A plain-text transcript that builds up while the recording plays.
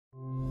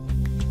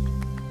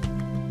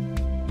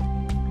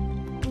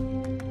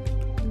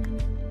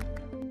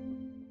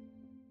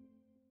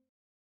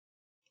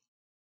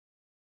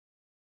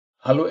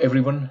Hello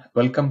everyone,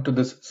 welcome to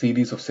this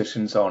series of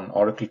sessions on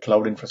Oracle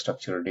Cloud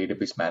Infrastructure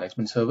Database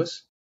Management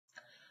Service.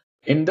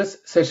 In this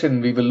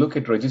session, we will look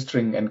at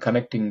registering and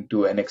connecting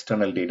to an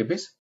external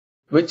database,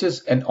 which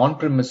is an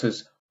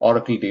on-premises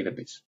Oracle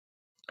database.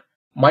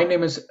 My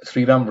name is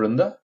Sriram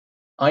Vrunda.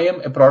 I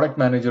am a product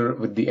manager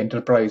with the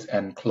Enterprise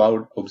and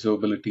Cloud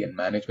Observability and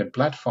Management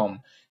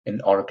platform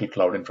in Oracle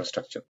Cloud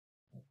Infrastructure.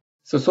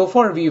 So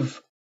far we've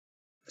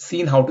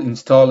seen how to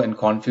install and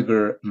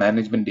configure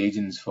management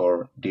agents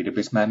for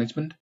database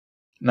management.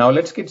 Now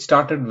let's get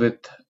started with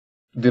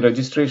the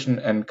registration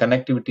and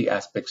connectivity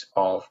aspects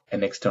of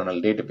an external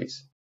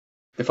database.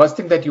 The first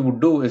thing that you would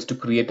do is to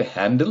create a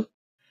handle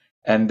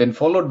and then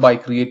followed by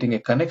creating a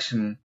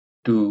connection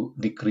to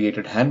the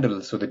created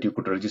handle so that you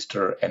could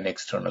register an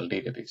external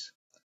database.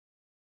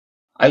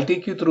 I'll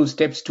take you through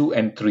steps 2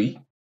 and 3.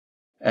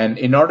 And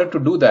in order to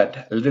do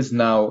that, let us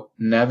now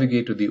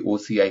navigate to the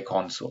OCI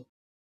console.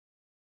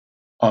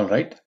 All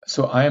right,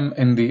 so I am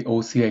in the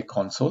OCI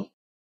console.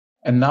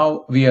 And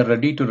now we are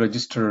ready to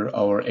register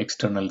our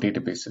external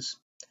databases.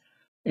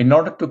 In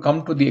order to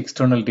come to the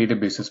external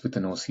databases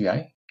within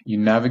OCI, you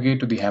navigate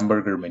to the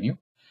hamburger menu.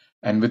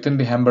 And within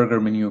the hamburger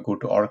menu, go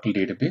to Oracle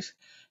Database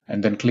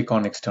and then click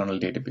on External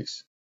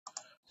Database.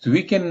 So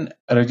we can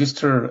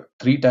register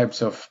three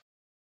types of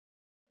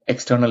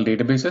external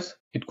databases.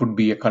 It could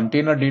be a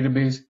container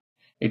database,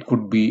 it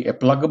could be a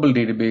pluggable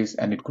database,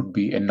 and it could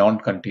be a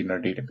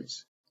non-container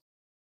database.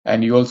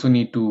 And you also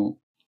need to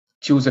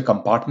choose a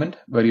compartment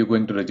where you're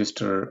going to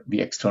register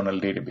the external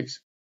database.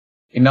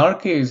 In our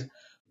case,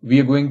 we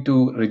are going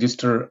to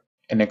register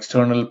an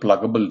external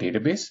pluggable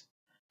database.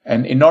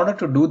 And in order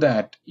to do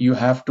that, you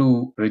have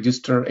to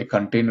register a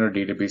container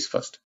database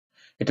first.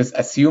 It is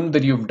assumed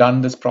that you've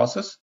done this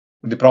process.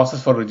 The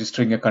process for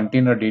registering a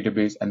container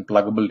database and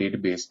pluggable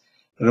database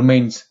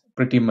remains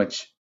pretty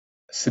much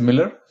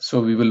similar.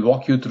 So we will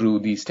walk you through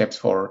the steps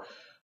for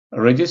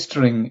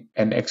registering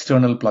an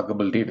external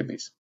pluggable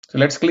database. So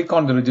let's click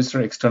on the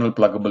Register External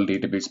Pluggable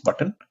Database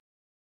button.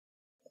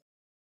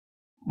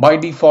 By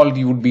default,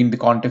 you would be in the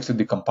context of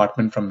the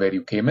compartment from where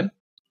you came in.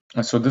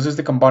 So this is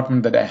the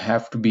compartment that I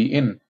have to be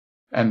in,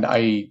 and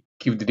I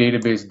give the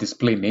database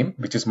display name,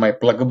 which is my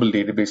pluggable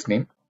database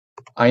name.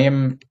 I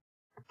am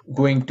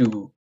going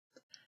to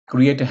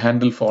create a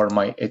handle for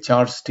my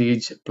HR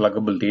stage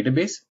pluggable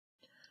database.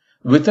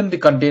 Within the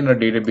container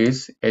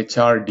database,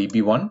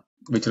 HRDB1,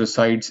 which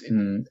resides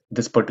in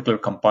this particular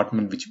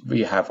compartment, which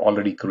we have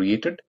already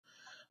created.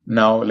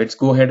 Now let's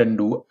go ahead and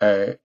do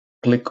a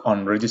click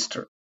on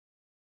register.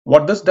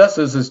 What this does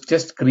is it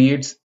just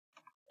creates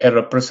a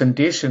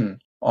representation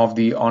of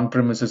the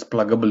on-premises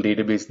pluggable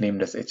database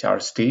named as HR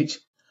stage,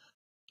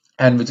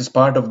 and which is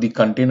part of the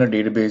container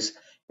database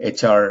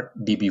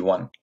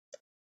HRDB1.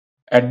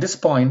 At this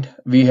point,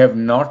 we have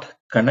not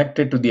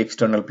connected to the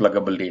external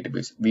pluggable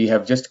database. We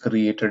have just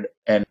created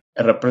a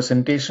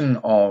representation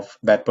of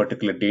that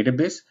particular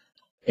database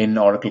in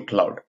Oracle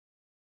Cloud.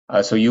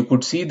 So you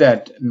could see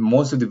that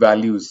most of the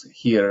values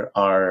here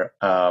are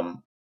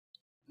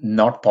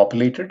not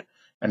populated,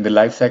 and the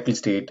lifecycle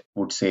state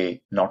would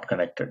say not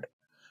connected.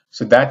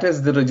 So that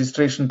is the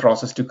registration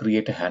process to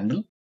create a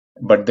handle.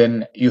 But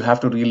then you have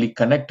to really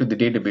connect to the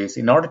database.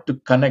 In order to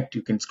connect,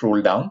 you can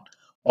scroll down,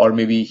 or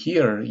maybe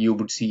here you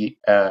would see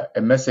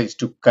a message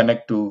to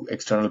connect to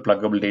external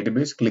pluggable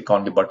database. Click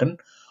on the button,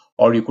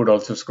 or you could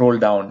also scroll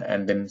down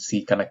and then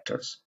see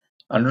connectors.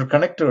 Under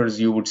connectors,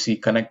 you would see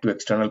connect to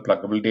external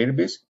pluggable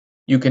database.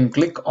 You can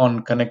click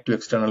on connect to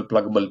external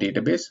pluggable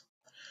database.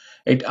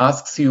 It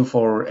asks you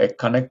for a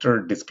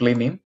connector display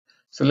name.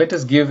 So let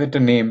us give it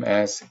a name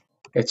as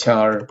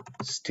HR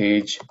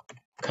stage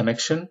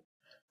connection.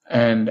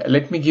 And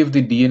let me give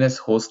the DNS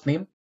host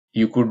name.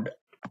 You could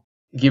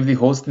give the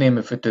host name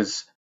if it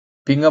is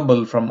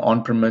pingable from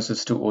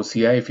on-premises to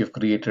OCI, if you've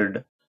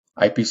created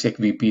IPsec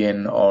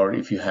VPN, or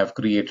if you have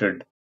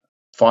created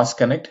Fast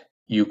Connect,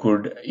 you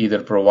could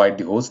either provide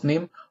the host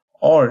name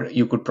or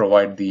you could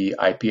provide the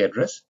IP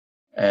address.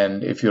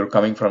 And if you're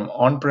coming from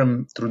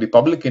on-prem through the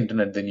public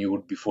internet, then you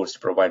would be forced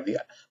to provide the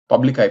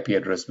public IP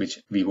address,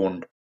 which we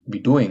won't be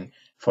doing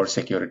for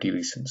security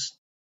reasons.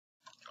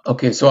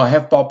 Okay, so I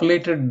have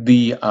populated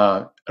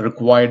the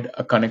required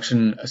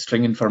connection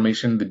string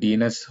information, the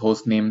DNS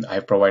host name. I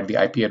have provided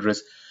the IP address,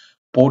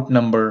 port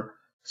number,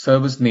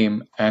 service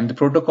name, and the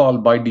protocol.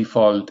 By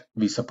default,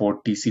 we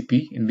support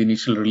TCP in the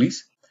initial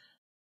release.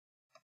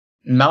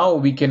 Now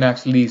we can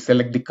actually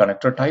select the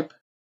connector type.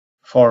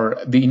 For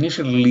the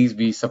initial release,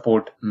 we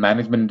support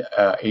Management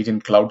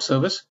Agent Cloud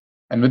Service.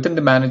 And within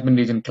the Management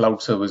Agent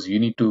Cloud Service, you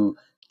need to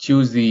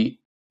choose the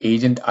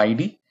agent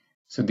ID.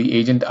 So the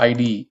agent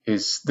ID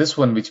is this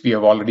one, which we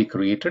have already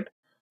created.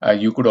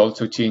 You could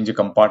also change a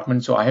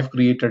compartment. So I have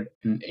created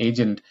an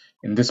agent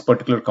in this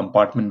particular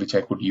compartment, which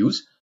I could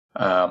use.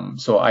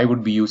 So I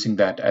would be using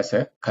that as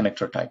a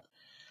connector type.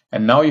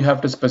 And now you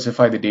have to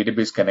specify the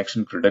database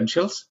connection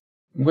credentials.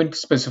 I'm going to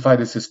specify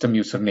the system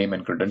username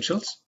and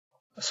credentials.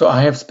 So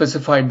I have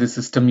specified the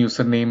system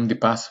username, the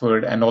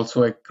password, and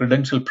also a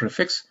credential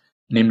prefix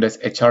named as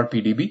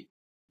HRPDB.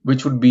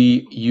 which would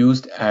be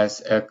used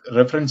as a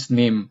reference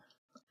name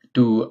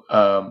to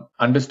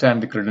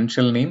understand the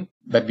credential name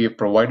that we have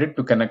provided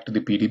to connect to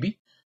the PDB.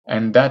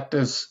 And that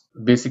is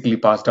basically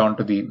passed on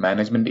to the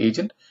management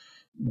agent.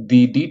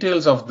 The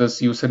details of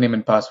this username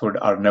and password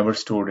are never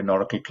stored in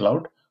Oracle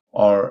Cloud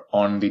or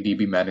on the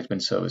DB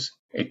management service.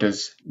 It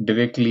is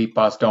directly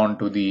passed on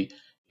to the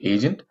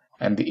agent,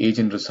 and the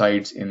agent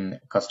resides in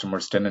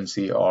customer's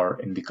tenancy or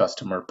in the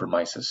customer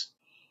premises.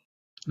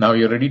 Now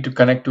you're ready to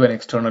connect to an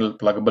external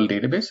pluggable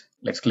database.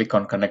 Let's click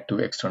on Connect to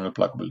External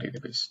Pluggable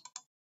Database.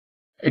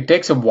 It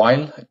takes a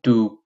while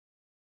to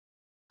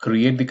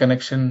create the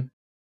connection.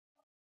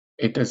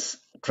 It is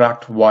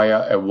tracked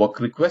via a work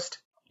request.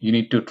 You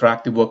need to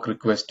track the work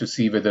request to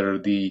see whether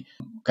the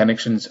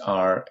connections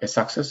are a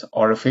success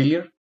or a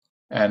failure.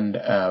 And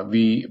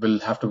we will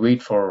have to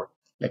wait for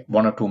like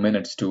 1 or 2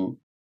 minutes to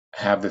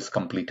have this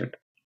completed.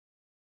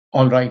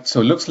 All right,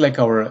 so looks like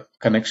our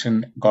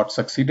connection got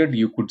succeeded.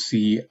 You could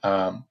see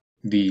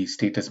the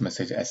status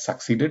message as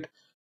succeeded.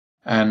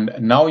 And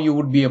now you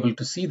would be able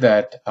to see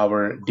that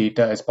our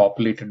data is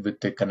populated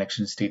with the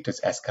connection status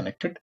as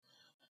connected.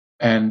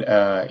 And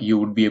you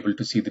would be able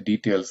to see the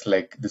details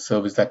like the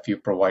service that we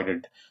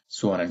provided,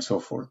 so on and so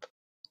forth.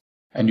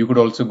 And you could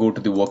also go to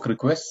the work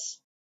requests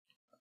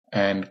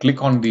and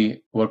click on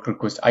the work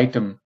request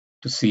item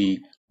to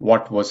see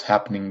what was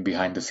happening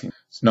behind the scenes.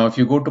 So now if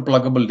you go to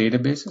pluggable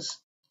databases,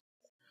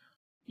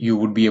 you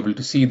would be able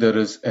to see there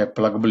is a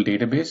pluggable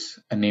database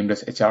named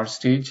as HR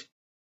stage,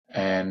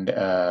 and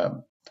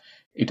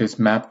it is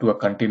mapped to a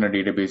container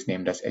database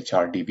named as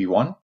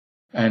HRDB1.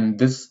 And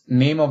this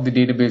name of the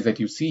database that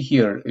you see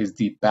here is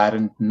the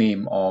parent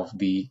name of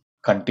the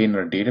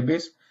container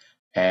database.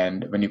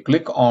 And when you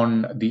click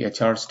on the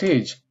HR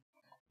stage,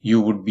 you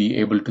would be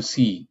able to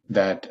see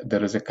that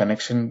there is a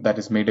connection that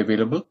is made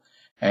available.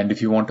 And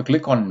if you want to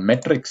click on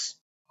metrics,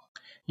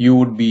 you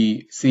would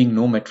be seeing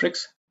no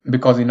metrics,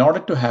 because in order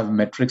to have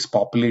metrics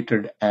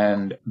populated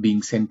and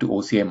being sent to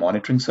OCI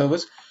monitoring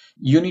service,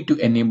 you need to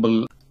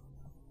enable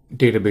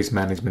database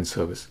management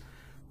service.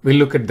 We'll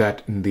look at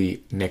that in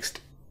the next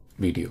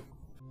video.